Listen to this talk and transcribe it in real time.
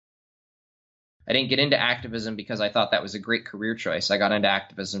I didn't get into activism because I thought that was a great career choice. I got into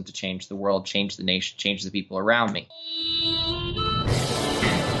activism to change the world, change the nation, change the people around me.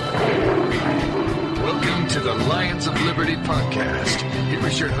 Welcome to the Lions of Liberty podcast. Here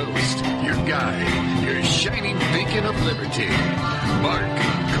is your host, your guide, your shining beacon of liberty, Marc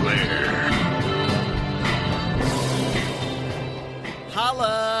Clair.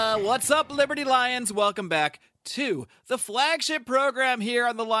 Holla! What's up, Liberty Lions? Welcome back to the flagship program here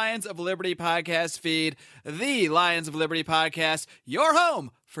on the Lions of Liberty podcast feed, the Lions of Liberty podcast, your home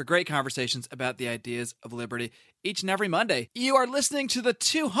for great conversations about the ideas of liberty each and every Monday. You are listening to the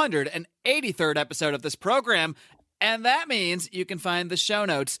 283rd episode of this program, and that means you can find the show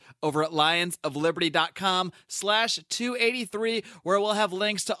notes over at lionsofliberty.com/283, where we'll have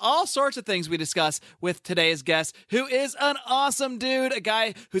links to all sorts of things we discuss with today's guest, who is an awesome dude, a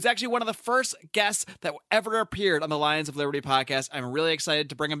guy who's actually one of the first guests that ever appeared on the Lions of Liberty podcast. I'm really excited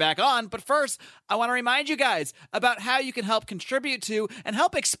to bring him back on, but first, I want to remind you guys about how you can help contribute to and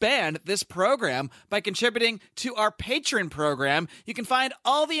help expand this program by contributing to our Patreon program. You can find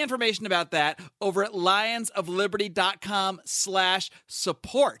all the information about that over at lionsofliberty.com/support.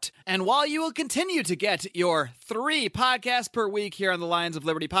 And while you will continue to get your 3 podcasts per week here on the Lions of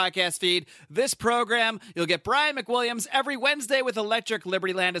Liberty podcast feed, this program, you'll get Brian McWilliams every Wednesday with Electric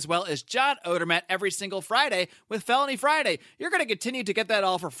Liberty Land, as well as John Odermatt every single Friday with Felony Friday. You're going to continue to get that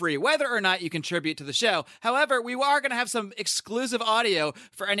all for free, whether or not you contribute to the show. However, we are going to have some exclusive audio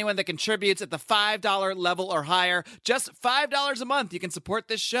for anyone that contributes at the $5 level or higher. Just $5 a month, you can support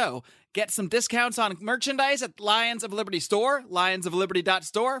this show. Get some discounts on merchandise at Lions of Liberty Store,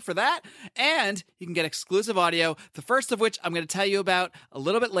 lionsofliberty.store for that. And you can get exclusive audio, the first of which I'm going to tell you about a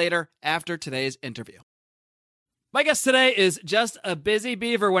little bit later after today's interview. My guest today is just a busy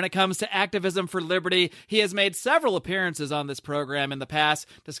beaver when it comes to activism for liberty. He has made several appearances on this program in the past,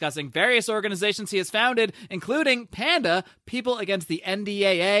 discussing various organizations he has founded, including PANDA, People Against the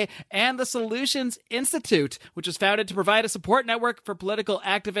NDAA, and the Solutions Institute, which was founded to provide a support network for political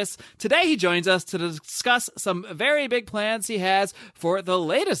activists. Today he joins us to discuss some very big plans he has for the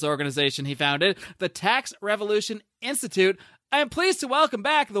latest organization he founded, the Tax Revolution Institute. I am pleased to welcome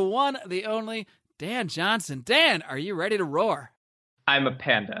back the one, the only, Dan Johnson. Dan, are you ready to roar? I'm a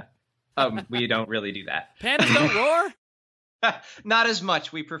panda. We don't really do that. Pandas don't roar? Not as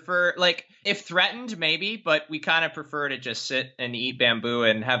much. We prefer, like, if threatened, maybe, but we kind of prefer to just sit and eat bamboo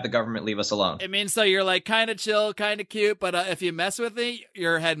and have the government leave us alone. It means so you're like kind of chill, kind of cute, but if you mess with me,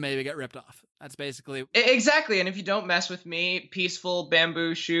 your head maybe get ripped off. That's basically... Exactly, and if you don't mess with me, peaceful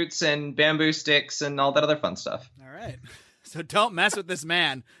bamboo shoots and bamboo sticks and all that other fun stuff. All right. So don't mess with this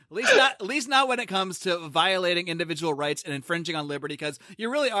man. At least not when it comes to violating individual rights and infringing on liberty, because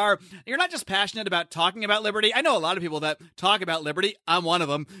you're not just passionate about talking about liberty. I know a lot of people that talk about liberty. I'm one of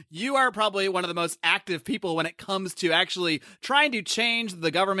them. You are probably one of the most active people when it comes to actually trying to change the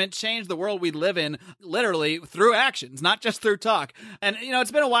government, change the world we live in, literally through actions, not just through talk. And,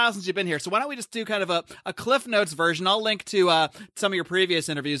 it's been a while since you've been here. So why don't we just do kind of a Cliff Notes version? I'll link to some of your previous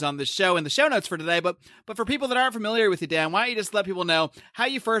interviews on this show in the show notes for today. But for people that aren't familiar with you, Dan, why don't you just let people know how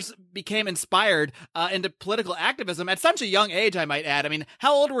you first became inspired into political activism at such a young age, I might add. I mean,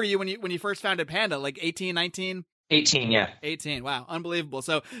 how old were you when you first founded PANDA? Like 18, 19? 18, yeah. 18. Wow. Unbelievable.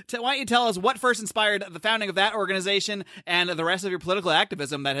 So why don't you tell us what first inspired the founding of that organization and the rest of your political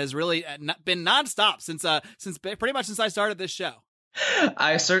activism that has really been nonstop since pretty much since I started this show?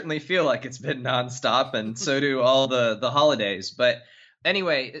 I certainly feel like it's been nonstop, and so do all the holidays. But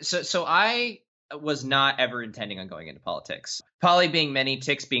anyway, so I was not ever intending on going into politics. Poly being many,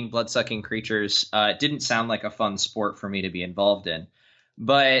 ticks being blood-sucking creatures, didn't sound like a fun sport for me to be involved in.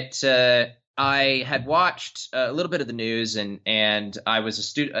 But I had watched a little bit of the news, and I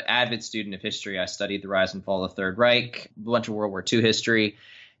was an avid student of history. I studied the rise and fall of the Third Reich, a bunch of World War II history,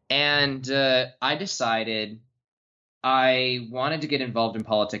 and I decided I wanted to get involved in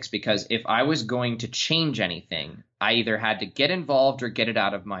politics because if I was going to change anything, I either had to get involved or get it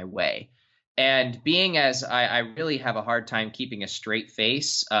out of my way. And being as I really have a hard time keeping a straight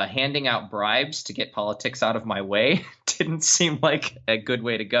face, handing out bribes to get politics out of my way didn't seem like a good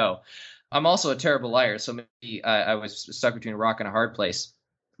way to go. I'm also a terrible liar, so maybe I was stuck between a rock and a hard place.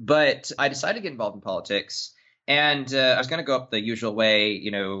 But I decided to get involved in politics, and I was going to go up the usual way,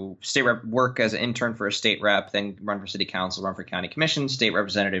 state rep, work as an intern for a state rep, then run for city council, run for county commission, state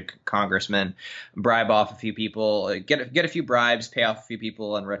representative, congressman, bribe off a few people, get a few bribes, pay off a few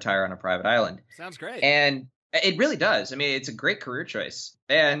people, and retire on a private island. Sounds great. And it really does. I mean, it's a great career choice.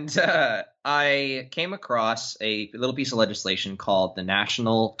 And I came across a little piece of legislation called the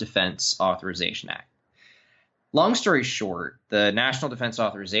National Defense Authorization Act. Long story short, the National Defense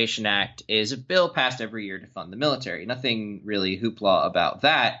Authorization Act is a bill passed every year to fund the military. Nothing really hoopla about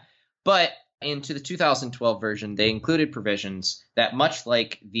that. But into the 2012 version, they included provisions that, much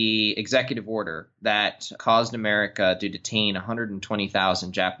like the executive order that caused America to detain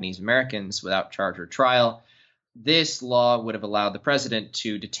 120,000 Japanese Americans without charge or trial, this law would have allowed the president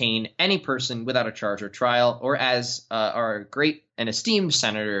to detain any person without a charge or trial, or as our great and esteemed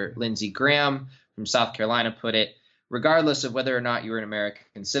Senator Lindsey Graham from South Carolina put it, regardless of whether or not you're an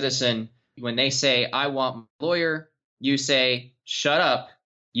American citizen, when they say, I want a lawyer, you say, shut up,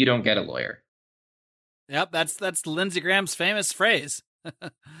 you don't get a lawyer. Yep, that's Lindsey Graham's famous phrase.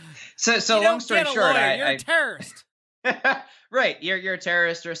 So long story short, you're a terrorist. Right, you're a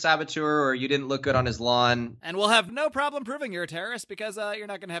terrorist or a saboteur, or you didn't look good on his lawn, and we'll have no problem proving you're a terrorist because you're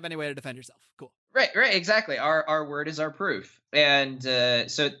not going to have any way to defend yourself. Cool. Right, exactly. Our word is our proof, and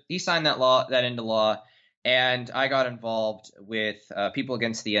so he signed that into law, and I got involved with People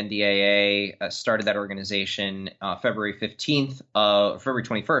Against the NDAA. Started that organization February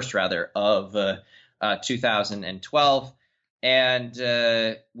 21st rather of 2012.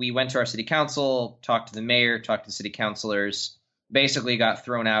 And we went to our city council, talked to the mayor, talked to the city councilors, basically got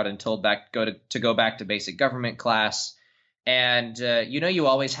thrown out and told to go back to basic government class. And you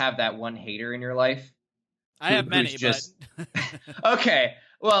always have that one hater in your life. I have many, but okay.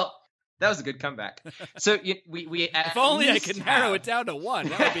 Well, that was a good comeback. So we if only I could narrow it down to one,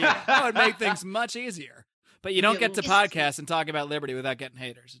 that would make things much easier. But you don't get to podcast and talk about liberty without getting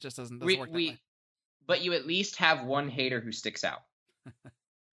haters. It just doesn't work that way. But you at least have one hater who sticks out,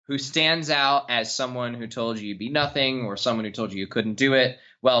 who stands out as someone who told you you'd be nothing or someone who told you couldn't do it.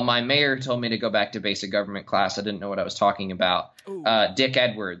 Well, my mayor told me to go back to basic government class. I didn't know what I was talking about. Dick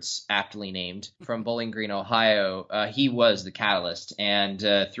Edwards, aptly named, from Bowling Green, Ohio. He was the catalyst. And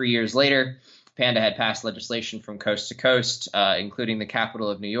 3 years later, Panda had passed legislation from coast to coast, including the capital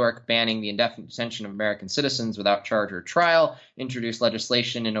of New York, banning the indefinite detention of American citizens without charge or trial, introduced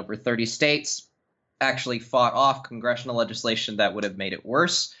legislation in over 30 states, actually fought off congressional legislation that would have made it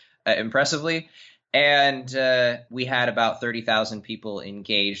worse, impressively. And we had about 30,000 people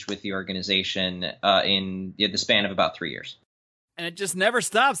engaged with the organization in the span of about 3 years. And it just never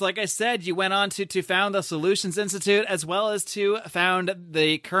stops. Like I said, you went on to found the Solutions Institute, as well as to found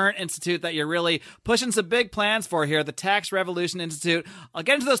the current institute that you're really pushing some big plans for here, the Tax Revolution Institute. I'll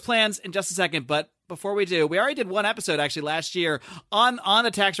get into those plans in just a second, but before we do, we already did one episode actually last year on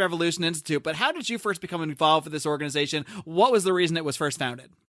the Tax Revolution Institute, but how did you first become involved with this organization? What was the reason it was first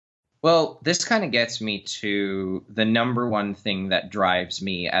founded? Well, this kind of gets me to the number one thing that drives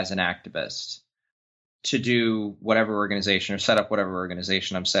me as an activist to do whatever organization or set up whatever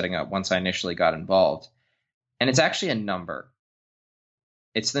organization I'm setting up once I initially got involved. And it's actually a number.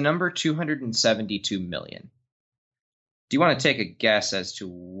 It's the number 272 million. Do you want to take a guess as to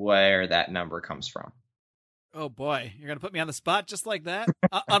where that number comes from? Oh boy, you're going to put me on the spot just like that?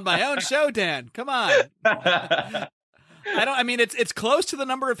 On my own show, Dan. Come on. It's close to the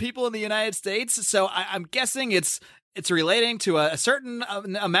number of people in the United States, so I'm guessing it's relating to a certain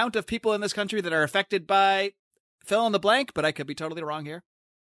amount of people in this country that are affected by fill in the blank, but I could be totally wrong here.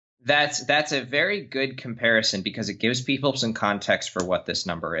 That's a very good comparison because it gives people some context for what this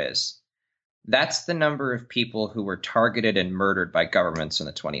number is. That's the number of people who were targeted and murdered by governments in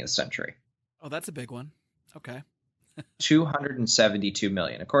the 20th century. Oh, that's a big one. Okay. 272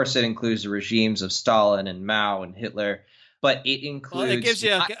 million. Of course, it includes the regimes of Stalin and Mao and Hitler, but it includes... Well, it gives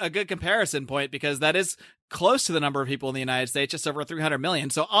you a good comparison point because that is close to the number of people in the United States, just over 300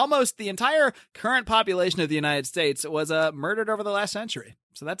 million. So almost the entire current population of the United States was murdered over the last century.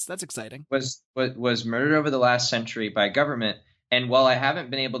 So that's exciting. Was murdered over the last century by government. And while I haven't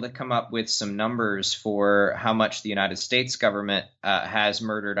been able to come up with some numbers for how much the United States government has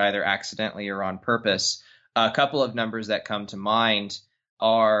murdered either accidentally or on purpose, a couple of numbers that come to mind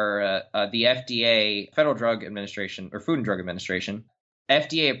are the FDA, Federal Drug Administration, or Food and Drug Administration.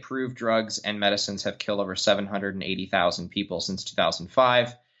 FDA-approved drugs and medicines have killed over 780,000 people since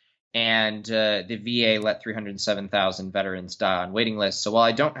 2005. And the VA let 307,000 veterans die on waiting lists. So while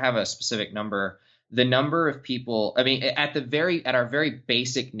I don't have a specific number, the number of people, at our very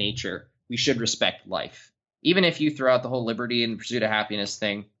basic nature, we should respect life. Even if you throw out the whole liberty and pursuit of happiness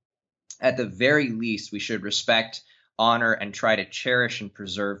thing, at the very least, we should respect, honor, and try to cherish and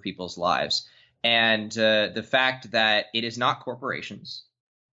preserve people's lives. And the fact that it is not corporations,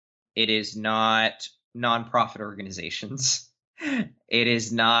 it is not nonprofit organizations, it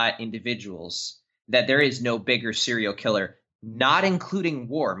is not individuals, that there is no bigger serial killer, not including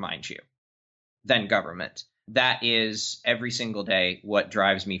war, mind you, than government. that is every single day what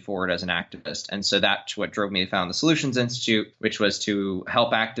drives me forward as an activist. And so that's what drove me to found the Solutions Institute, which was to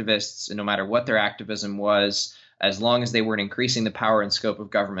help activists, no matter what their activism was, as long as they weren't increasing the power and scope of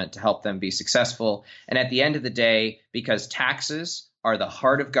government, to help them be successful. And at the end of the day, because taxes are the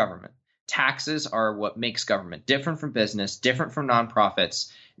heart of government, taxes are what makes government different from business, different from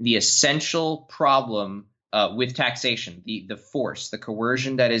nonprofits. The essential problem with taxation, the force, the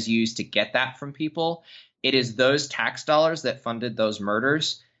coercion that is used to get that from people, it is those tax dollars that funded those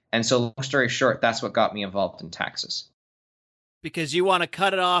murders. And so, long story short, that's what got me involved in taxes. Because you want to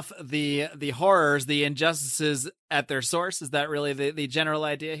cut it off the horrors, the injustices at their source? Is that really the general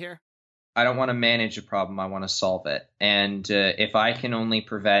idea here? I don't want to manage a problem. I want to solve it. And if I can only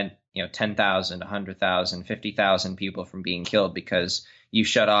prevent 10,000, 100,000, 50,000 people from being killed because you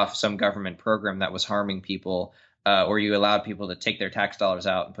shut off some government program that was harming people, or you allowed people to take their tax dollars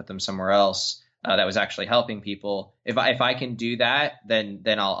out and put them somewhere else that was actually helping people, if I can do that,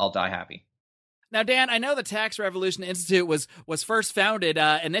 then I'll die happy. Now, Dan, I know the Tax Revolution Institute was first founded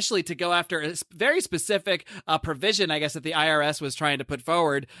initially to go after a very specific provision, I guess, that the IRS was trying to put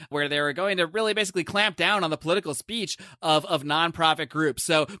forward, where they were going to really basically clamp down on the political speech of nonprofit groups.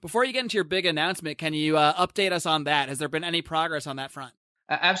 So before you get into your big announcement, can you update us on that? Has there been any progress on that front?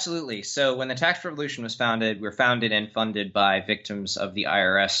 Absolutely. So when the Tax Revolution was founded, we were founded and funded by victims of the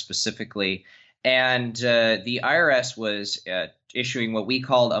IRS specifically. And the IRS was issuing what we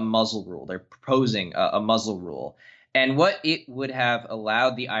called a muzzle rule. They're proposing a muzzle rule. And what it would have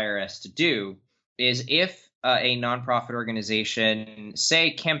allowed the IRS to do is if a nonprofit organization,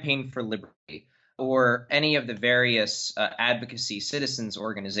 say Campaign for Liberty, or any of the various advocacy citizens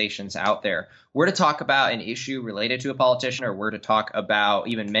organizations out there were to talk about an issue related to a politician, or were to talk about,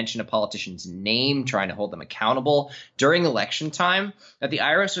 even mention a politician's name, trying to hold them accountable during election time, that the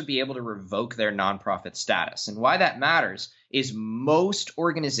IRS would be able to revoke their nonprofit status. And why that matters is most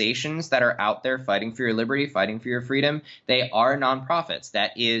organizations that are out there fighting for your liberty, fighting for your freedom, they are nonprofits.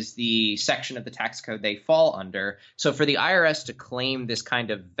 That is the section of the tax code they fall under. So for the IRS to claim this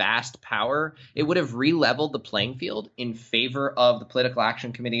kind of vast power, it would have re-leveled the playing field in favor of the political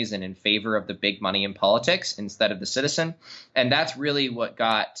action committees and in favor of the big money in politics instead of the citizen. And that's really what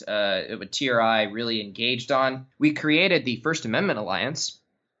got what TRI really engaged on. We created the First Amendment Alliance,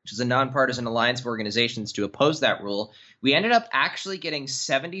 which is a nonpartisan alliance of organizations to oppose that rule. We ended up actually getting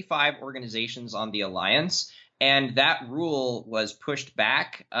 75 organizations on the alliance, and that rule was pushed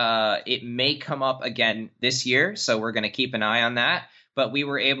back. It may come up again this year, so we're going to keep an eye on that. But we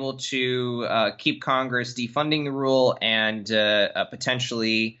were able to keep Congress defunding the rule and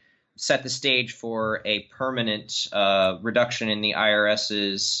potentially set the stage for a permanent reduction in the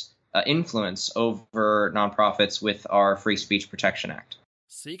IRS's influence over nonprofits with our Free Speech Protection Act.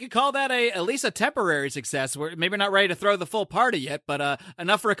 So you could call that at least a temporary success. We're maybe not ready to throw the full party yet, but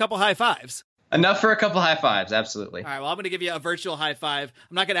enough for a couple high fives. Enough for a couple high fives, absolutely. All right, well, I'm going to give you a virtual high five.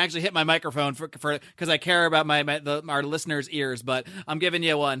 I'm not going to actually hit my microphone for because I care about our listeners' ears, but I'm giving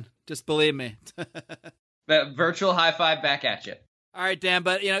you one. Just believe me. The virtual high five back at you. All right, Dan,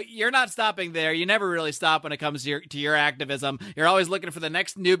 but you're not stopping there. You never really stop when it comes to your activism. You're always looking for the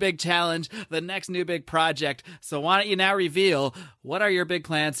next new big challenge, the next new big project. So why don't you now reveal what are your big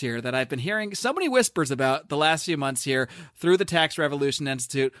plans here that I've been hearing so many whispers about the last few months here through the Tax Revolution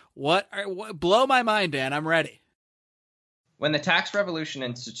Institute? Blow my mind, Dan. I'm ready. When the Tax Revolution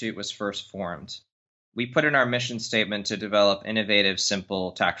Institute was first formed, we put in our mission statement to develop innovative,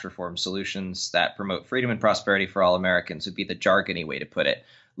 simple tax reform solutions that promote freedom and prosperity for all Americans, would be the jargony way to put it.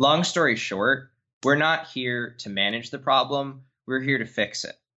 Long story short, we're not here to manage the problem. We're here to fix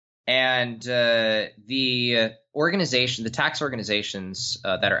it. And the tax organizations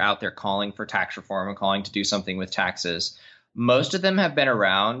that are out there calling for tax reform and calling to do something with taxes, most of them have been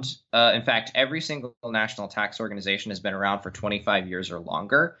around. In fact, every single national tax organization has been around for 25 years or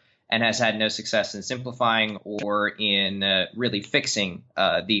longer, and has had no success in simplifying or in really fixing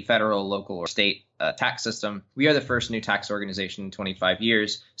the federal, local, or state tax system. We are the first new tax organization in 25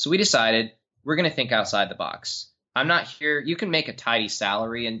 years. So we decided we're going to think outside the box. I'm not here. You can make a tidy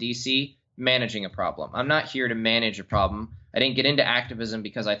salary in DC managing a problem. I'm not here to manage a problem. I didn't get into activism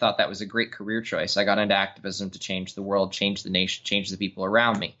because I thought that was a great career choice. I got into activism to change the world, change the nation, change the people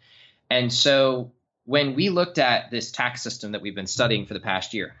around me. And so when we looked at this tax system that we've been studying for the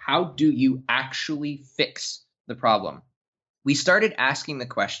past year, how do you actually fix the problem? We started asking the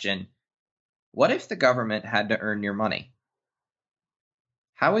question, what if the government had to earn your money?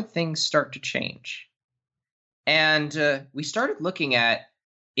 How would things start to change? And we started looking at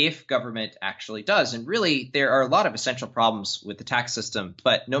if government actually does. And really, there are a lot of essential problems with the tax system.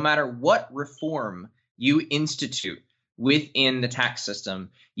 But no matter what reform you institute within the tax system,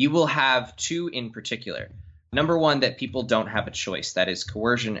 you will have two in particular. Number one, that people don't have a choice. That is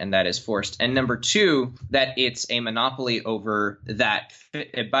coercion and that is forced. And number two, that it's a monopoly over that.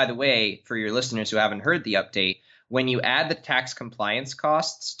 By the way, for your listeners who haven't heard the update, when you add the tax compliance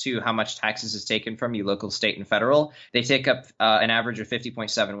costs to how much taxes is taken from you, local, state, and federal, they take up an average of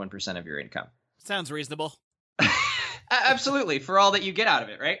 50.71% of your income. Sounds reasonable. Absolutely, for all that you get out of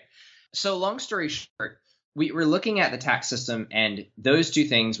it, right? So long story short, we're looking at the tax system, and those two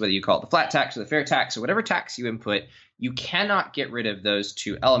things, whether you call it the flat tax or the fair tax or whatever tax you input, you cannot get rid of those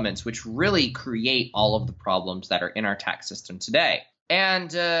two elements, which really create all of the problems that are in our tax system today.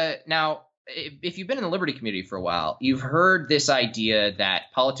 And now, if you've been in the liberty community for a while, you've heard this idea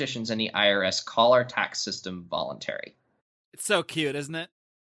that politicians and the IRS call our tax system voluntary. It's so cute, isn't it?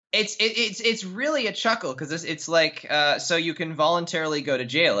 It's really a chuckle because it's like so you can voluntarily go to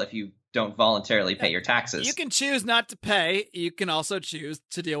jail if you don't voluntarily pay your taxes. You can choose not to pay. You can also choose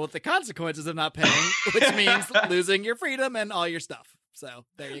to deal with the consequences of not paying, which means losing your freedom and all your stuff. So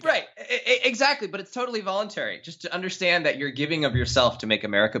there you go. Right, exactly. But it's totally voluntary, just to understand that you're giving of yourself to make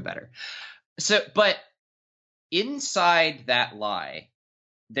America better. So, but inside that lie,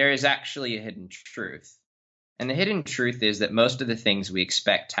 there is actually a hidden truth. And the hidden truth is that most of the things we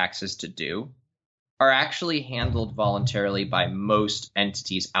expect taxes to do are actually handled voluntarily by most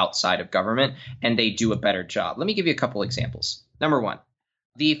entities outside of government, and they do a better job. Let me give you a couple examples. Number one,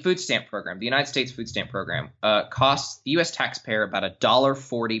 the food stamp program, the United States food stamp program, costs the U.S. taxpayer about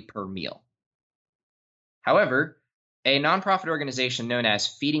 $1.40 per meal. However, a nonprofit organization known as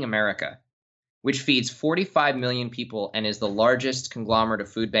Feeding America, which feeds 45 million people and is the largest conglomerate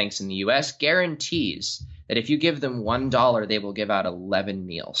of food banks in the U.S., guarantees that if you give them $1, they will give out 11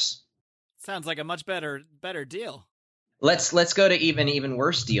 meals. Sounds like a much better deal. Let's go to even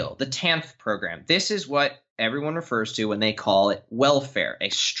worse deal, the TANF program. This is what everyone refers to when they call it welfare, a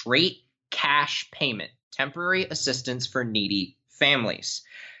straight cash payment, temporary assistance for needy families.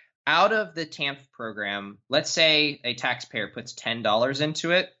 Out of the TANF program, let's say a taxpayer puts $10 into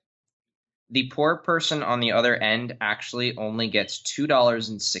it. The poor person on the other end actually only gets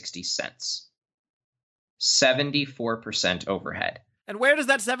 $2.60, 74% overhead. And where does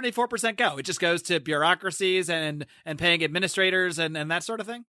that 74% go? It just goes to bureaucracies and paying administrators and that sort of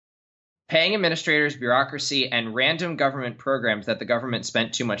thing? Paying administrators, bureaucracy, and random government programs that the government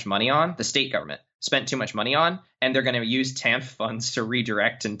spent too much money on, the state government spent too much money on, and they're going to use TANF funds to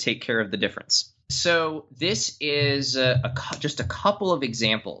redirect and take care of the difference. So this is just a couple of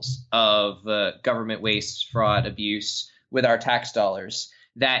examples of government waste, fraud, abuse with our tax dollars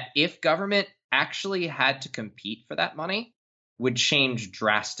that if government actually had to compete for that money, would change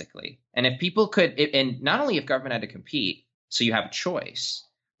drastically. And if people could, and not only if government had to compete, so you have a choice,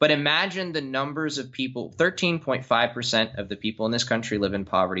 but imagine the numbers of people, 13.5% of the people in this country live in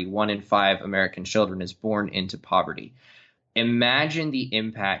poverty. 1 in 5 American children is born into poverty. Imagine the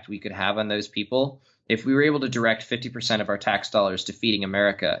impact we could have on those people if we were able to direct 50% of our tax dollars to Feeding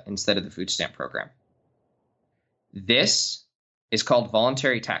America instead of the food stamp program. This is called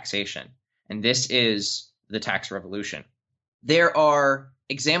voluntary taxation, and this is the tax revolution. There are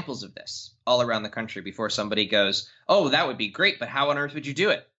examples of this all around the country before somebody goes, oh, that would be great, but how on earth would you do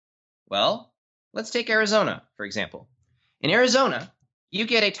it? Well, let's take Arizona, for example. In Arizona, you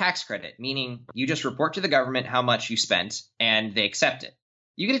get a tax credit, meaning you just report to the government how much you spent and they accept it.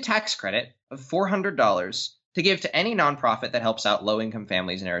 You get a tax credit of $400 to give to any nonprofit that helps out low-income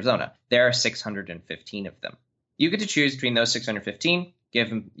families in Arizona. There are 615 of them. You get to choose between those 615, give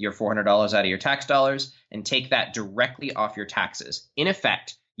them your $400 out of your tax dollars, and take that directly off your taxes. In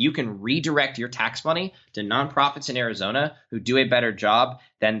effect, you can redirect your tax money to nonprofits in Arizona who do a better job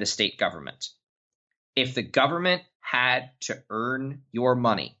than the state government. If the government had to earn your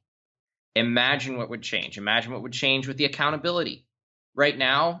money, imagine what would change. Imagine what would change with the accountability. Right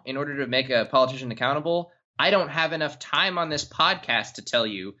now, in order to make a politician accountable, I don't have enough time on this podcast to tell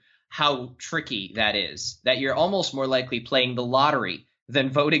you how tricky that is, that you're almost more likely playing the lottery than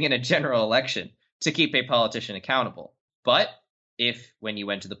voting in a general election to keep a politician accountable. But if, when you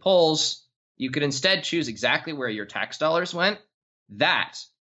went to the polls, you could instead choose exactly where your tax dollars went, that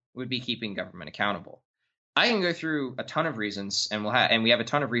would be keeping government accountable. I can go through a ton of reasons, and we have a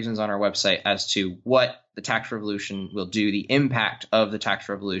ton of reasons on our website as to what the tax revolution will do, the impact of the tax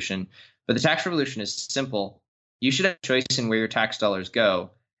revolution. But the tax revolution is simple. You should have a choice in where your tax dollars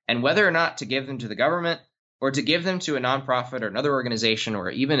go, and whether or not to give them to the government or to give them to a nonprofit or another organization or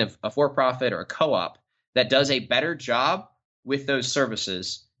even a for-profit or a co-op that does a better job with those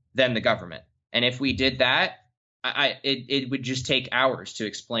services than the government. And if we did that, it would just take hours to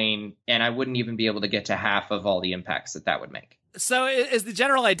explain, and I wouldn't even be able to get to half of all the impacts that would make. So is the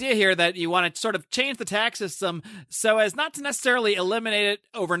general idea here that you want to sort of change the tax system so as not to necessarily eliminate it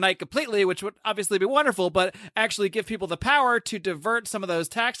overnight completely, which would obviously be wonderful, but actually give people the power to divert some of those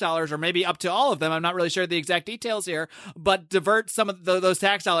tax dollars, or maybe up to all of them? I'm not really sure the exact details here, but divert some of those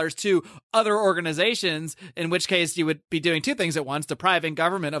tax dollars to other organizations, in which case you would be doing two things at once: depriving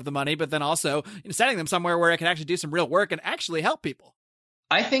government of the money, but then also sending them somewhere where it can actually do some real work and actually help people.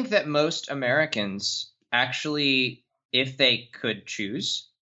 I think that most Americans actually, if they could choose,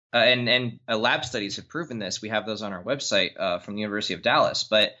 and lab studies have proven this, we have those on our website from the University of Dallas,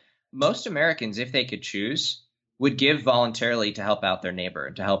 but most Americans, if they could choose, would give voluntarily to help out their neighbor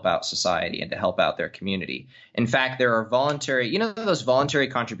and to help out society and to help out their community. In fact, there are voluntary, those voluntary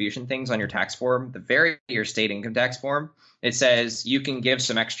contribution things on your tax form, your state income tax form. It says you can give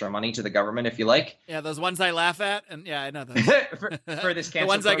some extra money to the government if you like. Yeah, those ones I laugh at, and yeah, I know those. for this cancer the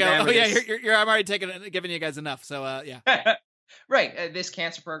ones program. I go, oh yeah, I'm already giving you guys enough. So yeah. Right, this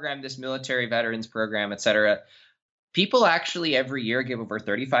cancer program, this military veterans program, etc. People actually every year give over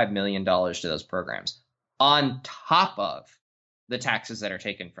 $35 million to those programs, on top of the taxes that are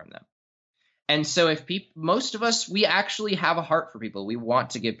taken from them. And so if most of us, we actually have a heart for people. We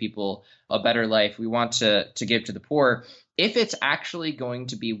want to give people a better life. We want to give to the poor. If it's actually going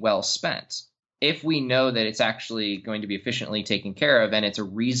to be well spent, if we know that it's actually going to be efficiently taken care of and it's a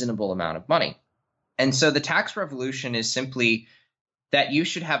reasonable amount of money. And so the tax revolution is simply that you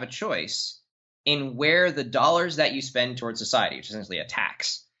should have a choice in where the dollars that you spend towards society, which is essentially a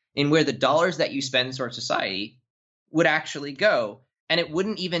tax, in where the dollars that you spend towards society would actually go. And it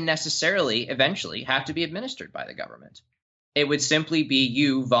wouldn't even necessarily eventually have to be administered by the government. It would simply be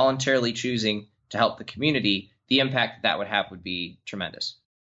you voluntarily choosing to help the community. The impact that would have would be tremendous.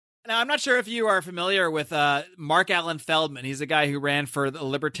 Now, I'm not sure if you are familiar with Mark Allen Feldman. He's a guy who ran for the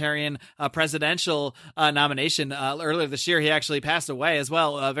Libertarian presidential nomination earlier this year. He actually passed away as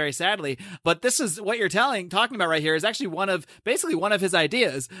well, very sadly. But this is what you're talking about right here is actually one of his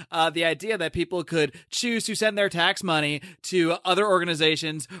ideas. The idea that people could choose to send their tax money to other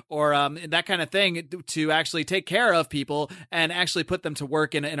organizations or that kind of thing to actually take care of people and actually put them to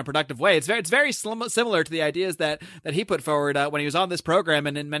work in a productive way. It's very similar to the ideas that he put forward when he was on this program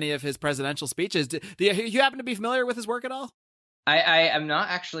and in many of his presidential speeches. Do you happen to be familiar with his work at all? I am not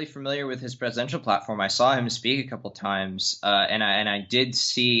actually familiar with his presidential platform. I saw him speak a couple times, and I did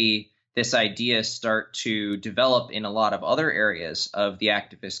see this idea start to develop in a lot of other areas of the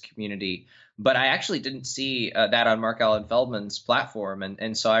activist community. But I actually didn't see that on Mark Allen Feldman's platform,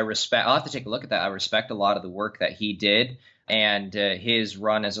 and so I'll have to take a look at that. I respect a lot of the work that he did and his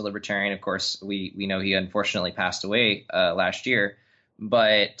run as a libertarian. Of course, we know he unfortunately passed away last year.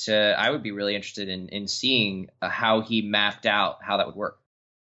 But I would be really interested in seeing how he mapped out how that would work.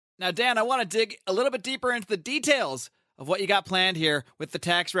 Now, Dan, I want to dig a little bit deeper into the details of what you got planned here with the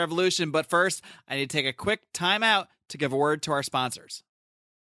tax revolution. But first, I need to take a quick time out to give a word to our sponsors.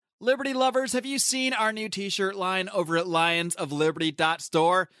 Liberty lovers, have you seen our new t-shirt line over at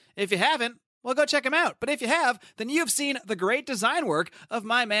lionsofliberty.store? If you haven't, well, go check them out. But if you have, then you've seen the great design work of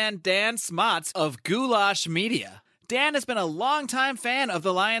my man Dan Smots of Goulash Media. Dan has been a longtime fan of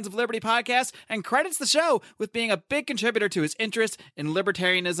the Lions of Liberty podcast and credits the show with being a big contributor to his interest in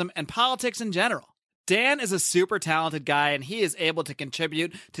libertarianism and politics in general. Dan is a super talented guy, and he is able to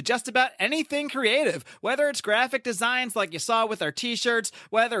contribute to just about anything creative, whether it's graphic designs like you saw with our t-shirts,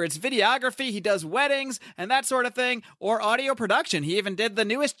 whether it's videography, he does weddings and that sort of thing, or audio production. He even did the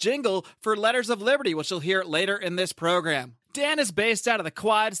newest jingle for Letters of Liberty, which you'll hear later in this program. Dan is based out of the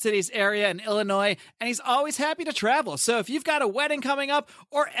Quad Cities area in Illinois, and he's always happy to travel. So if you've got a wedding coming up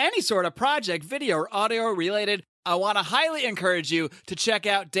or any sort of project, video or audio related, I want to highly encourage you to check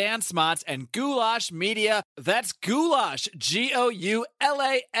out Dan Smots and Goulash Media. That's Goulash, Goulash,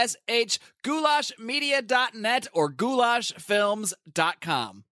 goulashmedia.net or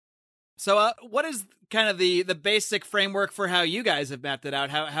goulashfilms.com. So what is kind of the basic framework for how you guys have mapped it out?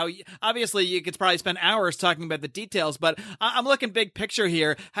 How obviously you could probably spend hours talking about the details, but I'm looking big picture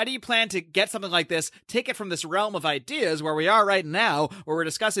here. How do you plan to get something like this, take it from this realm of ideas where we are right now, where we're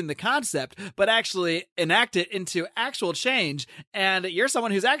discussing the concept, but actually enact it into actual change? And you're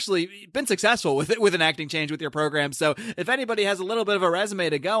someone who's actually been successful with enacting change with your program. So if anybody has a little bit of a resume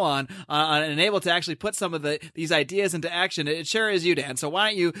to go on and able to actually put some of these ideas into action, it sure is you, Dan. So why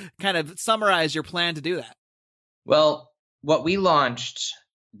don't you kind of summarize your plan to do that? Well, what we launched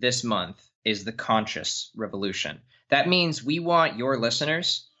this month is the conscious revolution. That means we want your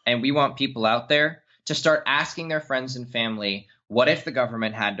listeners and we want people out there to start asking their friends and family, what if the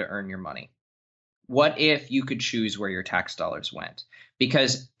government had to earn your money? What if you could choose where your tax dollars went?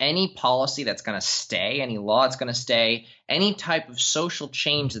 Because any policy that's going to stay, any law that's going to stay, any type of social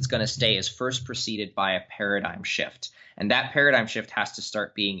change that's going to stay is first preceded by a paradigm shift. And that paradigm shift has to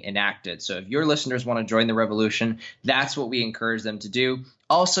start being enacted. So if your listeners want to join the revolution, that's what we encourage them to do.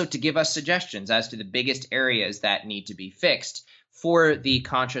 Also, to give us suggestions as to the biggest areas that need to be fixed for the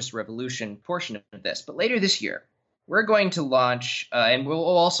conscious revolution portion of this. But later this year, we're going to launch, and we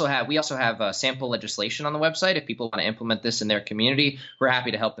also have sample legislation on the website. If people want to implement this in their community, we're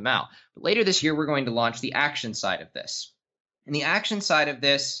happy to help them out. But later this year, we're going to launch the action side of this. And the action side of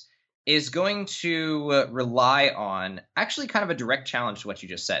this is going to rely on actually kind of a direct challenge to what you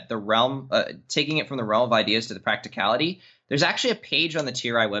just said, the realm, taking it from the realm of ideas to the practicality. There's actually a page on the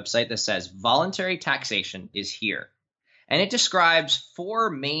TRI website that says voluntary taxation is here. And it describes 4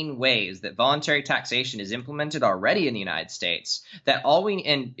 main ways that voluntary taxation is implemented already in the United States, that all we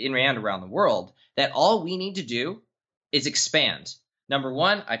and around the world, that all we need to do is expand. Number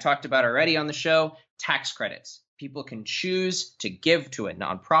 1, I talked about already on the show, tax credits. People can choose to give to a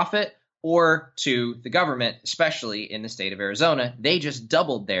nonprofit or to the government, especially in the state of Arizona. They just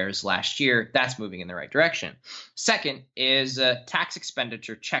doubled theirs last year. That's moving in the right direction. Second is tax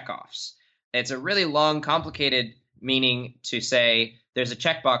expenditure checkoffs. It's a really long, complicated meaning to say there's a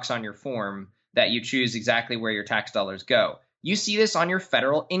checkbox on your form that you choose exactly where your tax dollars go. You see this on your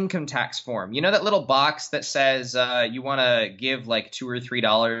federal income tax form. You know that little box that says you want to give like $2 or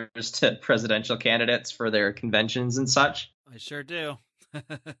 $3 to presidential candidates for their conventions and such? I sure do.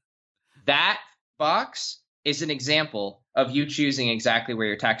 That box is an example of you choosing exactly where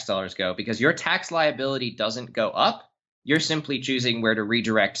your tax dollars go, because your tax liability doesn't go up. You're simply choosing where to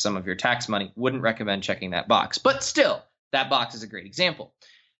redirect some of your tax money. Wouldn't recommend checking that box. But still, that box is a great example.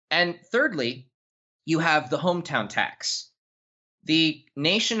 And thirdly, you have the hometown tax. The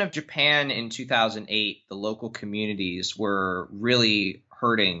nation of Japan in 2008, the local communities were really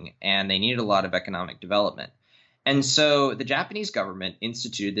hurting and they needed a lot of economic development. And so the Japanese government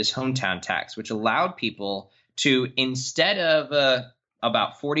instituted this hometown tax, which allowed people to, instead of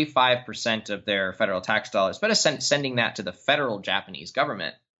about 45% of their federal tax dollars, instead of sending that to the federal Japanese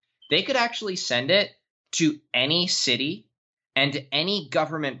government, they could actually send it to any city and any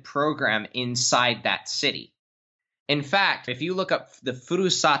government program inside that city. In fact, if you look up the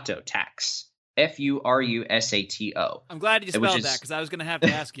Furusato tax, Furusato. I'm glad you spelled that, because I was going to have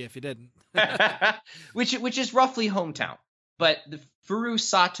to ask you if you didn't. which is roughly hometown. But the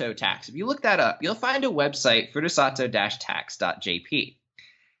Furusato tax, if you look that up, you'll find a website, furusato-tax.jp,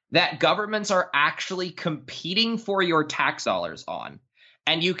 that governments are actually competing for your tax dollars on.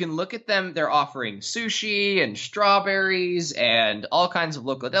 And you can look at them. They're offering sushi and strawberries and all kinds of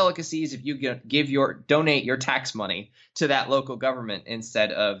local delicacies if you donate your tax money to that local government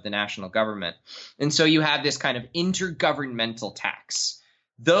instead of the national government. And so you have this kind of intergovernmental tax.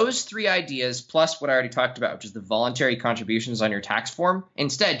 Those 3 ideas, plus what I already talked about, which is the voluntary contributions on your tax form,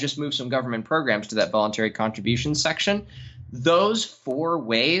 instead just move some government programs to that voluntary contributions section. Those 4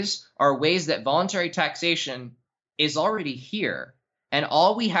 ways are ways that voluntary taxation is already here. And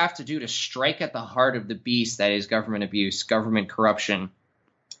all we have to do to strike at the heart of the beast that is government abuse, government corruption,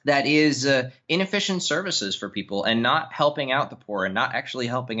 that is inefficient services for people and not helping out the poor and not actually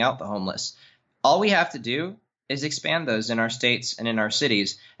helping out the homeless. All we have to do is expand those in our states and in our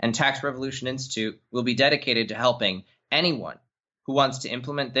cities. And Tax Revolution Institute will be dedicated to helping anyone who wants to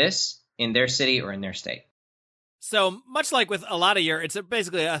implement this in their city or in their state. So much like with a lot of it's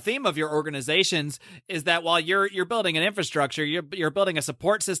basically a theme of your organizations is that while you're building an infrastructure, you're building a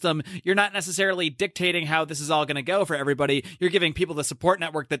support system, you're not necessarily dictating how this is all going to go for everybody. You're giving people the support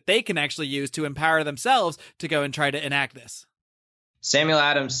network that they can actually use to empower themselves to go and try to enact this. Samuel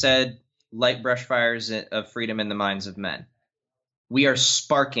Adams said, "Light brush fires of freedom in the minds of men." We are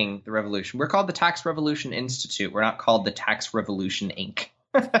sparking the revolution. We're called the Tax Revolution Institute. We're not called the Tax Revolution Inc.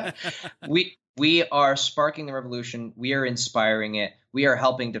 We are sparking the revolution. We are inspiring it. We are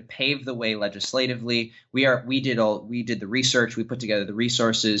helping to pave the way legislatively. We did the research. We put together the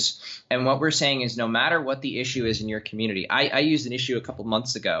resources. And what we're saying is, no matter what the issue is in your community, I used an issue a couple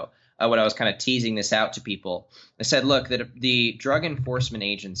months ago when I was kind of teasing this out to people. I said, look, that the Drug Enforcement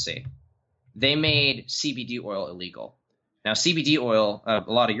Agency, they made CBD oil illegal. Now, CBD oil,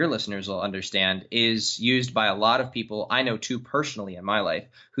 a lot of your listeners will understand, is used by a lot of people I know too personally in my life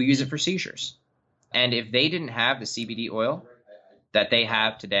who use it for seizures. And if they didn't have the CBD oil that they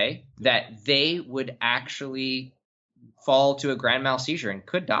have today, that they would actually fall to a grand mal seizure and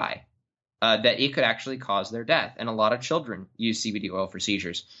could die, that it could actually cause their death. And a lot of children use CBD oil for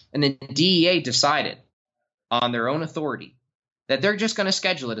seizures. And the DEA decided on their own authority that they're just going to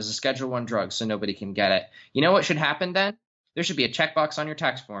schedule it as a Schedule 1 drug so nobody can get it. You know what should happen then? There should be a checkbox on your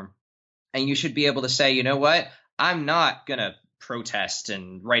tax form, and you should be able to say, you know what? I'm not going to protest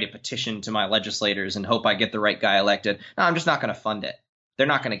and write a petition to my legislators and hope I get the right guy elected. No, I'm just not going to fund it. They're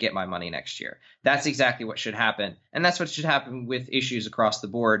not going to get my money next year. That's exactly what should happen. And that's what should happen with issues across the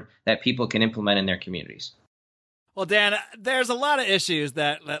board that people can implement in their communities. Well, Dan, there's a lot of issues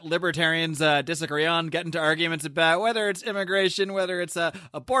that libertarians disagree on, get into arguments about, whether it's immigration, whether it's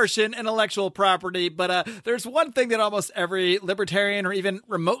abortion, intellectual property. But there's one thing that almost every libertarian or even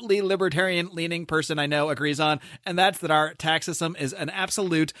remotely libertarian-leaning person I know agrees on, and that's that our tax system is an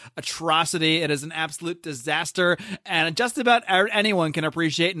absolute atrocity. It is an absolute disaster, and just about anyone can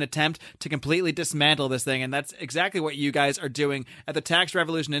appreciate an attempt to completely dismantle this thing, and that's exactly what you guys are doing at the Tax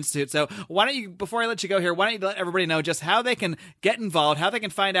Revolution Institute. So why don't you, before I let you go here, why don't you let everybody know just how they can get involved, how they can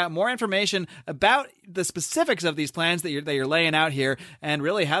find out more information about the specifics of these plans that you're laying out here, and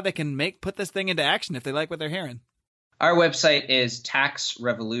really how they can put this thing into action if they like what they're hearing. Our website is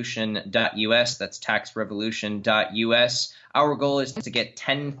taxrevolution.us. That's taxrevolution.us. Our goal is to get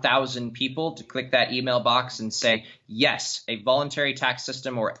 10,000 people to click that email box and say, yes, a voluntary tax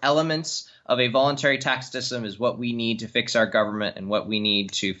system or elements of a voluntary tax system is what we need to fix our government and what we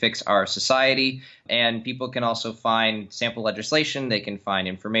need to fix our society. And people can also find sample legislation. They can find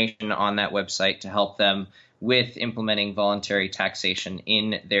information on that website to help them with implementing voluntary taxation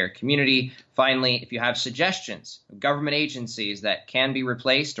in their community. Finally, if you have suggestions of government agencies that can be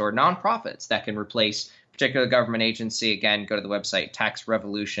replaced or nonprofits that can replace a particular government agency, again, go to the website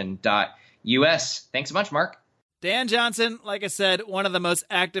taxrevolution.us. Thanks so much, Mark. Dan Johnson, like I said, one of the most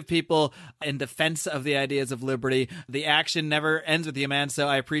active people in defense of the ideas of liberty. The action never ends with you, man, so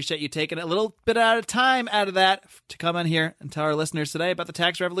I appreciate you taking a little bit of time out of that to come on here and tell our listeners today about the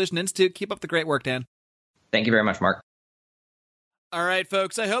Tax Revolution Institute. Keep up the great work, Dan. Thank you very much, Mark. All right,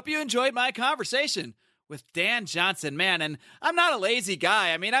 folks, I hope you enjoyed my conversation with Dan Johnson, man. And I'm not a lazy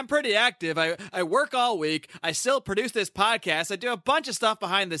guy. I mean, I'm pretty active. I work all week. I still produce this podcast. I do a bunch of stuff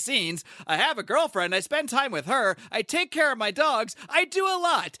behind the scenes. I have a girlfriend. I spend time with her. I take care of my dogs. I do a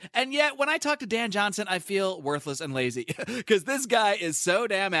lot. And yet, when I talk to Dan Johnson, I feel worthless and lazy because this guy is so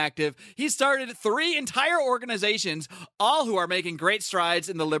damn active. He started 3 entire organizations, all who are making great strides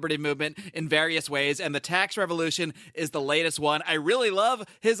in the liberty movement in various ways. And the Tax Revolution is the latest one. I really love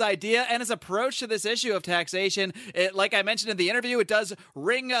his idea and his approach to this issue of taxation. Like I mentioned in the interview, it does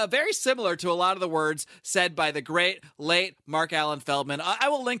ring very similar to a lot of the words said by the great late Mark Allen Feldman. I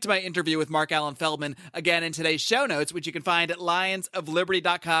will link to my interview with Mark Allen Feldman again in today's show notes, which you can find at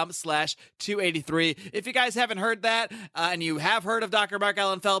lionsofliberty.com/283. If you guys haven't heard that and you have heard of Dr. Mark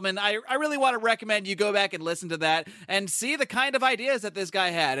Allen Feldman, I really want to recommend you go back and listen to that and see the kind of ideas that this guy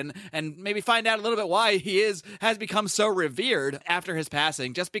had and maybe find out a little bit why he has become so revered after his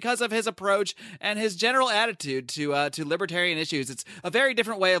passing, just because of his approach and his general attitude to libertarian issues. It's a very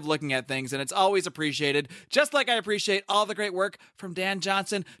different way of looking at things, and it's always appreciated. Just like I appreciate all the great work from Dan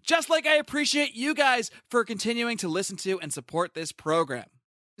Johnson, just like I appreciate you guys for continuing to listen to and support this program.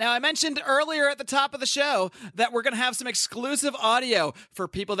 Now, I mentioned earlier at the top of the show that we're going to have some exclusive audio for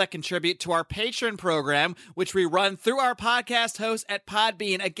people that contribute to our Patreon program, which we run through our podcast host at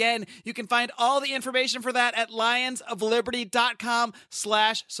Podbean. Again, you can find all the information for that at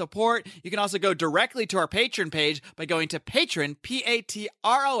lionsofliberty.com/support. You can also go directly to our Patreon page by going to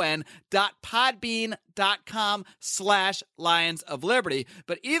patron.com/Lions of Liberty.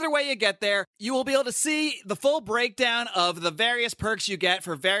 But either way you get there, you will be able to see the full breakdown of the various perks you get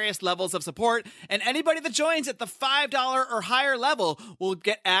for various levels of support. And anybody that joins at the $5 or higher level will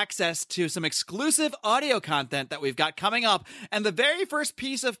get access to some exclusive audio content that we've got coming up. And the very first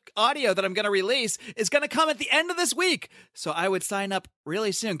piece of audio that I'm going to release is going to come at the end of this week. So I would sign up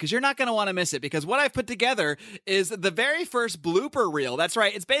really soon because you're not going to want to miss it, because what I've put together is the very first blooper reel. That's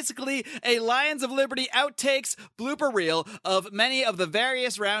right. It's basically a Lions of Liberty outtakes blooper reel of many of the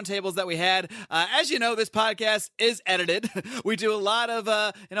various roundtables that we had. As you know, this podcast is edited. We do a lot of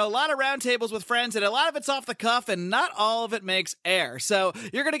roundtables with friends, and a lot of it's off the cuff, and not all of it makes air. So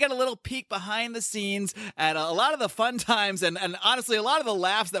you're going to get a little peek behind the scenes at a lot of the fun times, and honestly, a lot of the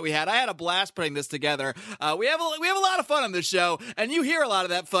laughs that we had. I had a blast putting this together. We have a lot of fun on this show, and you hear a lot of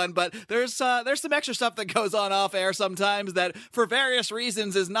that fun, but there's some extra stuff that goes on off air sometimes that for various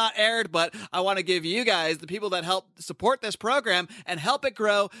reasons is not aired, but I want to give you guys, the people that help support this program and help it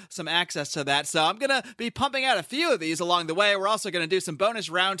grow, some access to that. So I'm going to be pumping out a few of these along the way. We're also going to do some bonus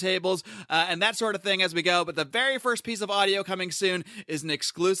Spanish roundtables, and that sort of thing as we go. But the very first piece of audio coming soon is an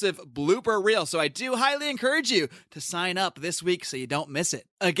exclusive blooper reel. So I do highly encourage you to sign up this week so you don't miss it.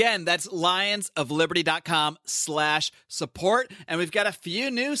 Again, that's lionsofliberty.com/support. And we've got a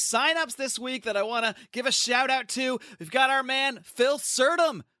few new signups this week that I want to give a shout out to. We've got our man, Phil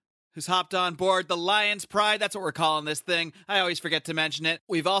Surdum, who's hopped on board the Lions Pride. That's what we're calling this thing. I always forget to mention it.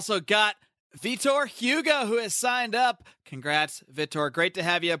 We've also got Vitor Hugo, who has signed up. Congrats, Vitor. Great to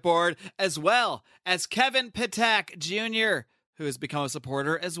have you aboard. As well as Kevin Pitak Jr., who has become a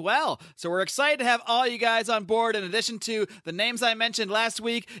supporter as well. So we're excited to have all you guys on board, in addition to the names I mentioned last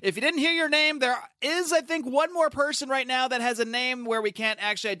week. If you didn't hear your name, there is, I think, one more person right now that has a name where we can't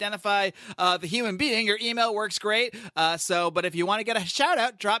actually identify the human being. Your email works great. But if you want to get a shout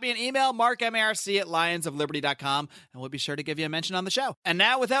out, drop me an email, markmarc@lionsofliberty.com, and we'll be sure to give you a mention on the show. And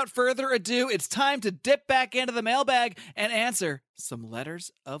now, without further ado, it's time to dip back into the mailbag and answer some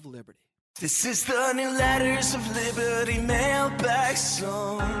letters of liberty. This is the new Letters of Liberty mailbag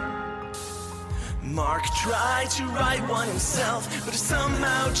song. Mark tried to write one himself, but it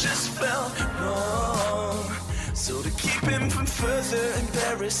somehow just felt wrong. So to keep him from further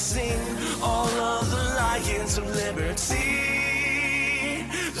embarrassing all of the Lions of Liberty,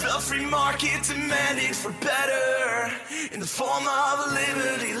 the free market demanded for better in the form of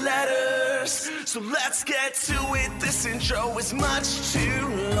Liberty letters. So let's get to it. This intro is much too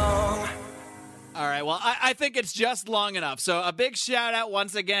long. All right, well, I think it's just long enough. So a big shout out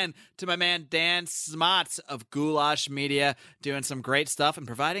once again to my man Dan Smots of Goulash Media, doing some great stuff and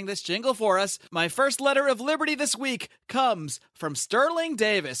providing this jingle for us. My first letter of liberty this week comes from Sterling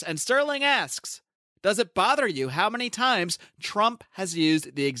Davis, and Sterling asks, does it bother you how many times Trump has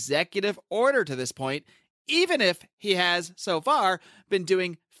used the executive order to this point, even if he has, so far, been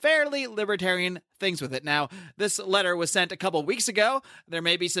doing fairly libertarian things with it? Now, this letter was sent a couple weeks ago. There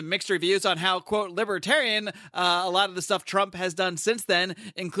may be some mixed reviews on how, quote, libertarian a lot of the stuff Trump has done since then,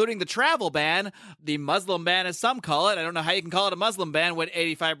 including the travel ban, the Muslim ban as some call it. I don't know how you can call it a Muslim ban when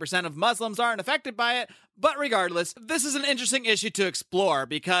 85% of Muslims aren't affected by it. But regardless, this is an interesting issue to explore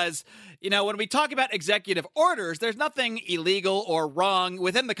because, when we talk about executive orders, there's nothing illegal or wrong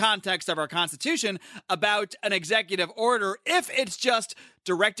within the context of our Constitution about an executive order if it's just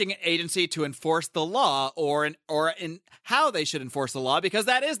directing an agency to enforce the law or in how they should enforce the law, because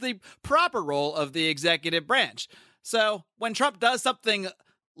that is the proper role of the executive branch. So when Trump does something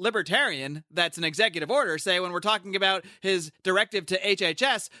libertarian that's an executive order, say when we're talking about his directive to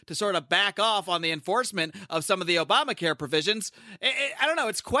HHS to sort of back off on the enforcement of some of the Obamacare provisions, I don't know,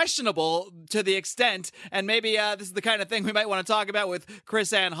 it's questionable to the extent, and maybe this is the kind of thing we might want to talk about with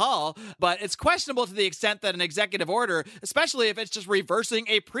Chris Ann Hall, but it's questionable to the extent that an executive order, especially if it's just reversing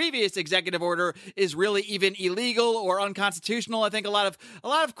a previous executive order, is really even illegal or unconstitutional. I think a lot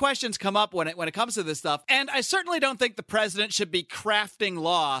of questions come up when it comes to this stuff, and I certainly don't think the president should be crafting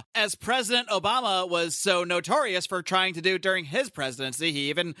law, as President Obama was so notorious for trying to do during his presidency. He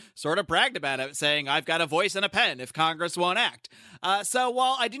even sort of bragged about it, saying, I've got a voice and a pen if Congress won't act. So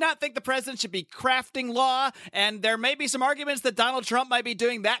while I do not think the president should be crafting law, and there may be some arguments that Donald Trump might be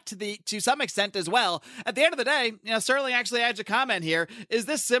doing that to some extent as well, at the end of the day, Sterling actually adds a comment here. Is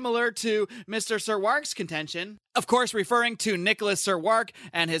this similar to Mr. Surwark's contention? Of course, referring to Nicholas Surwark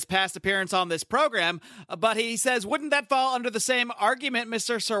and his past appearance on this program, but he says, wouldn't that fall under the same argument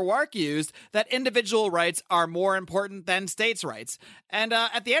Mr. Surwark used, that individual rights are more important than states' rights? And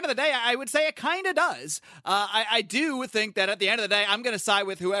at the end of the day, I would say it kind of does. I do think that at the end of the day, I'm going to side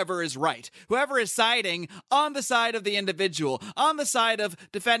with whoever is right, whoever is siding on the side of the individual, on the side of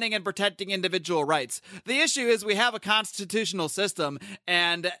defending and protecting individual rights. The issue is we have a constitutional system,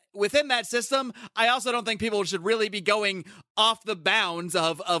 and within that system, I also don't think people should really be going off the bounds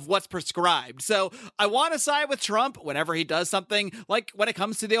of what's prescribed. So I want to side with Trump whenever he does something, like when it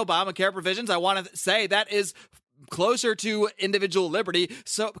comes to the Obamacare provisions. I want to say that is closer to individual liberty,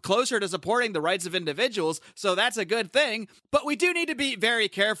 so closer to supporting the rights of individuals, so that's a good thing. But we do need to be very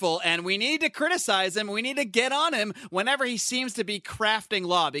careful, and we need to criticize him, we need to get on him whenever he seems to be crafting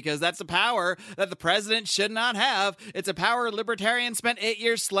law, because that's a power that the president should not have. It's a power libertarians spent 8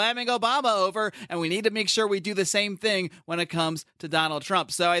 years slamming Obama over, and we need to make sure we do the same thing when it comes to Donald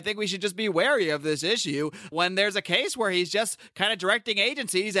Trump. So I think we should just be wary of this issue when there's a case where he's just kind of directing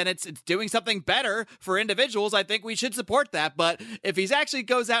agencies and it's doing something better for individuals. I think we should support that. But if he's actually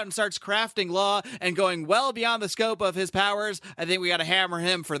goes out and starts crafting law and going well beyond the scope of his powers, I think we got to hammer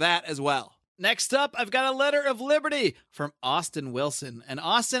him for that as well. Next up, I've got a letter of liberty from Austin Wilson. And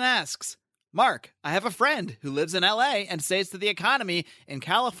Austin asks, Mark, I have a friend who lives in LA and states that the economy in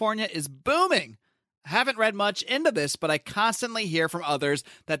California is booming. haven't read much into this, but I constantly hear from others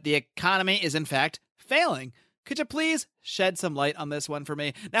that the economy is in fact failing. Could you please shed some light on this one for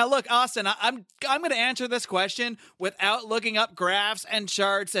me? Now, look, Austin, I'm going to answer this question without looking up graphs and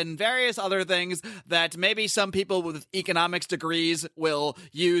charts and various other things that maybe some people with economics degrees will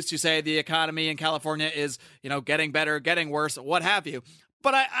use to say the economy in California is, getting better, getting worse, what have you.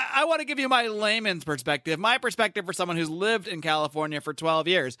 But I want to give you my layman's perspective, my perspective for someone who's lived in California for 12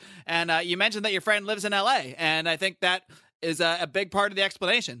 years. And you mentioned that your friend lives in LA, and I think that is a big part of the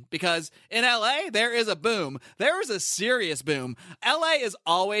explanation, because in LA, there is a boom. There is a serious boom. LA is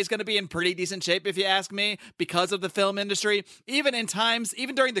always going to be in pretty decent shape, if you ask me, because of the film industry. Even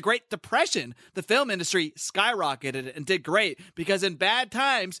during the Great Depression, the film industry skyrocketed and did great, because in bad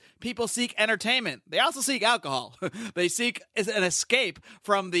times, people seek entertainment. They also seek alcohol. They seek an escape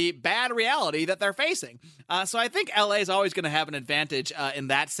from the bad reality that they're facing. So I think LA is always going to have an advantage in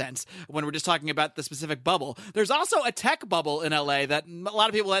that sense when we're just talking about the specific bubble. There's also a tech bubble in LA that a lot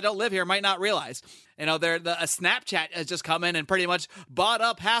of people that don't live here might not realize. A Snapchat has just come in and pretty much bought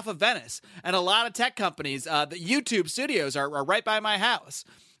up half of Venice. And a lot of tech companies, the YouTube studios are right by my house.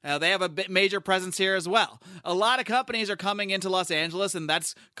 They have a major presence here as well. A lot of companies are coming into Los Angeles, and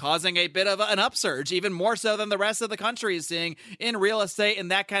that's causing a bit of an upsurge, even more so than the rest of the country is seeing in real estate and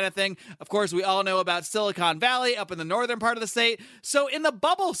that kind of thing. Of course, we all know about Silicon Valley up in the northern part of the state. So in the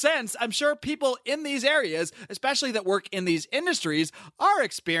bubble sense, I'm sure people in these areas, especially that work in these industries, are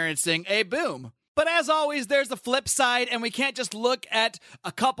experiencing a boom. But as always, there's the flip side, and we can't just look at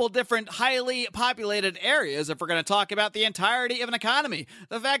a couple different highly populated areas if we're going to talk about the entirety of an economy.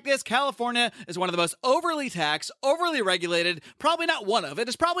 The fact is, California is one of the most overly taxed, overly regulated, probably not one of, it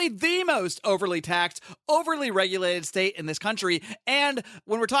is probably the most overly taxed, overly regulated state in this country. And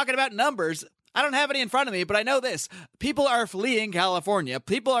when we're talking about numbers, I don't have any in front of me, but I know this. People are fleeing California.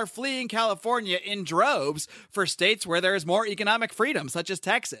 People are fleeing California in droves for states where there is more economic freedom, such as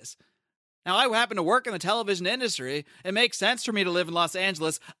Texas. Now, I happen to work in the television industry. It makes sense for me to live in Los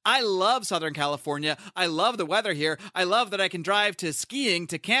Angeles. I love Southern California. I love the weather here. I love that I can drive to skiing,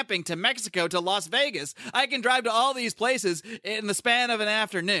 to camping, to Mexico, to Las Vegas. I can drive to all these places in the span of an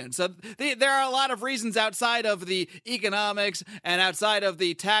afternoon. So there are a lot of reasons outside of the economics and outside of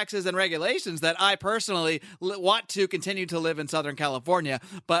the taxes and regulations that I personally want to continue to live in Southern California.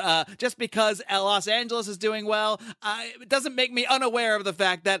 But just because Los Angeles is doing well, it doesn't make me unaware of the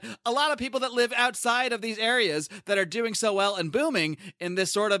fact that a lot of people that live outside of these areas that are doing so well and booming in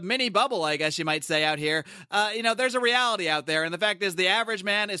this sort of mini bubble, I guess you might say, out here, there's a reality out there. And the fact is, the average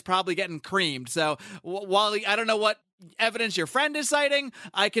man is probably getting creamed. So while I don't know what evidence your friend is citing,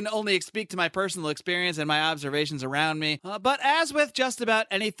 I can only speak to my personal experience and my observations around me. But as with just about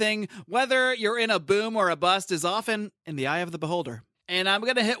anything, whether you're in a boom or a bust is often in the eye of the beholder. And I'm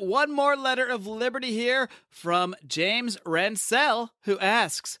going to hit one more letter of liberty here from James Rensell, who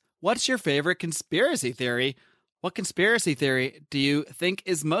asks, what's your favorite conspiracy theory? What conspiracy theory do you think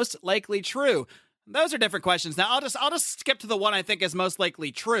is most likely true? Those are different questions. Now, I'll just skip to the one I think is most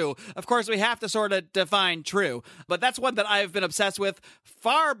likely true. Of course, we have to sort of define true, but that's one that I've been obsessed with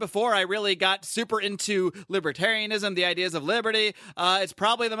far before I really got super into libertarianism, the ideas of liberty. It's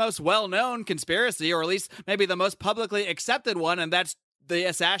probably the most well-known conspiracy, or at least maybe the most publicly accepted one, and that's the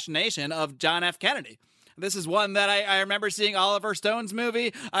assassination of John F. Kennedy. This is one that I remember seeing Oliver Stone's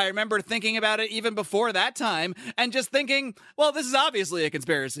movie. I remember thinking about it even before that time and just thinking, well, this is obviously a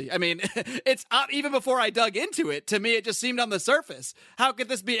conspiracy. I mean, it's even before I dug into it, to me, it just seemed on the surface. How could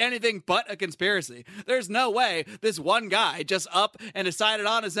this be anything but a conspiracy? There's no way this one guy just up and decided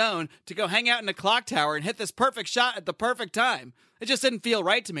on his own to go hang out in a clock tower and hit this perfect shot at the perfect time. It just didn't feel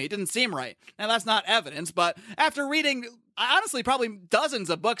right to me. It didn't seem right. Now, that's not evidence, but after reading, honestly, probably dozens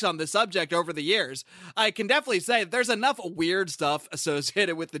of books on this subject over the years, I can definitely say there's enough weird stuff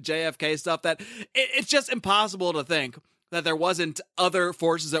associated with the JFK stuff that it's just impossible to think that there wasn't other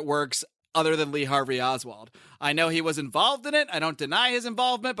forces at work other than Lee Harvey Oswald. I know he was involved in it. I don't deny his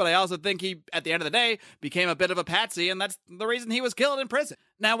involvement, but I also think he, at the end of the day, became a bit of a patsy, and that's the reason he was killed in prison.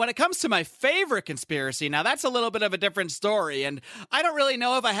 Now, when it comes to my favorite conspiracy, now that's a little bit of a different story, and I don't really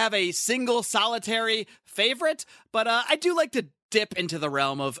know if I have a single solitary favorite, but I do like to dip into the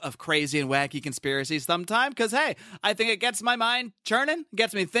realm of crazy and wacky conspiracies sometime, because, hey, I think it gets my mind churning,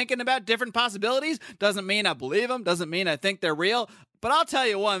 gets me thinking about different possibilities. Doesn't mean I believe them, doesn't mean I think they're real, but I'll tell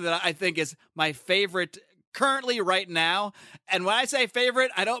you one that I think is my favorite currently right now. And when I say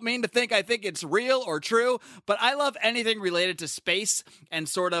favorite, I don't mean to think I think it's real or true, but I love anything related to space and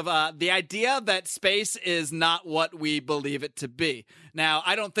sort of the idea that space is not what we believe it to be. Now,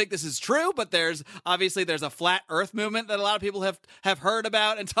 I don't think this is true, but there's a flat earth movement that a lot of people have heard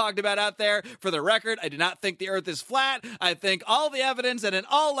about and talked about out there. For the record, I do not think the earth is flat. I think all the evidence and in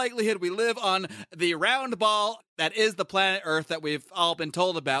all likelihood we live on the round ball that is the planet Earth that we've all been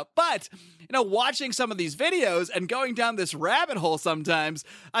told about. But, watching some of these videos and going down this rabbit hole sometimes,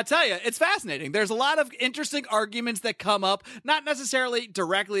 I tell you, it's fascinating. There's a lot of interesting arguments that come up, not necessarily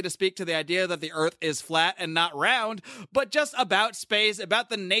directly to speak to the idea that the Earth is flat and not round, but just about space, about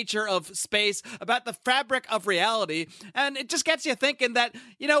the nature of space, about the fabric of reality. And it just gets you thinking that,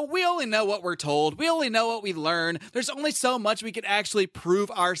 we only know what we're told. We only know what we learn. There's only so much we can actually prove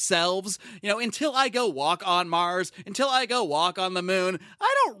ourselves. Until I go walk on Mars, until I go walk on the moon,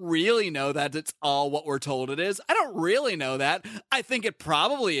 I don't really know that it's all what we're told it is. I don't really know that. I think it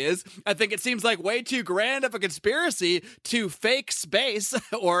probably is. I think it seems like way too grand of a conspiracy to fake space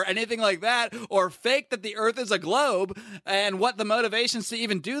or anything like that, or fake that the Earth is a globe and what the motivations to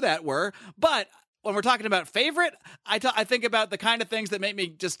even do that were. But when we're talking about favorite, I think about the kind of things that make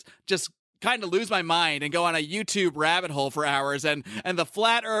me just kind of lose my mind and go on a YouTube rabbit hole for hours, and the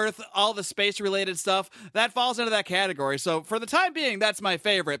flat earth, all the space related stuff, that falls into that category. So for the time being, that's my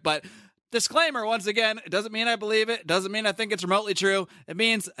favorite. But disclaimer, once again, it doesn't mean I believe it. It doesn't mean I think it's remotely true. It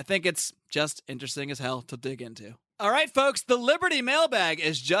means I think it's just interesting as hell to dig into. All right, folks, the Liberty mailbag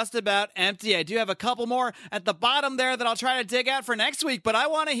is just about empty. I do have a couple more at the bottom there that I'll try to dig out for next week, but I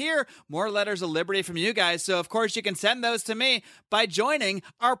want to hear more letters of liberty from you guys. So, of course, you can send those to me by joining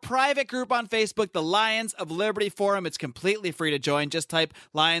our private group on Facebook, the Lions of Liberty Forum. It's completely free to join. Just type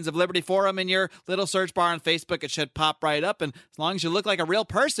Lions of Liberty Forum in your little search bar on Facebook. It should pop right up, and as long as you look like a real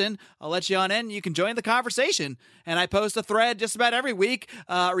person, I'll let you on in. You can join the conversation, and I post a thread just about every week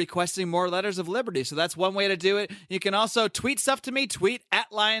requesting more letters of liberty. So that's one way to do it. You can also tweet stuff to me, tweet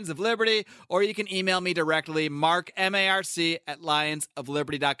at Lions of Liberty, or you can email me directly, Mark, M-A-R-C, at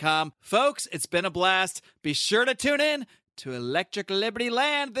lionsofliberty.com. Folks, it's been a blast. Be sure to tune in to Electric Liberty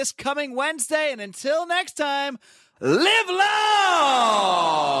Land this coming Wednesday, and until next time, live long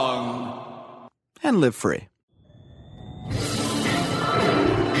and live free.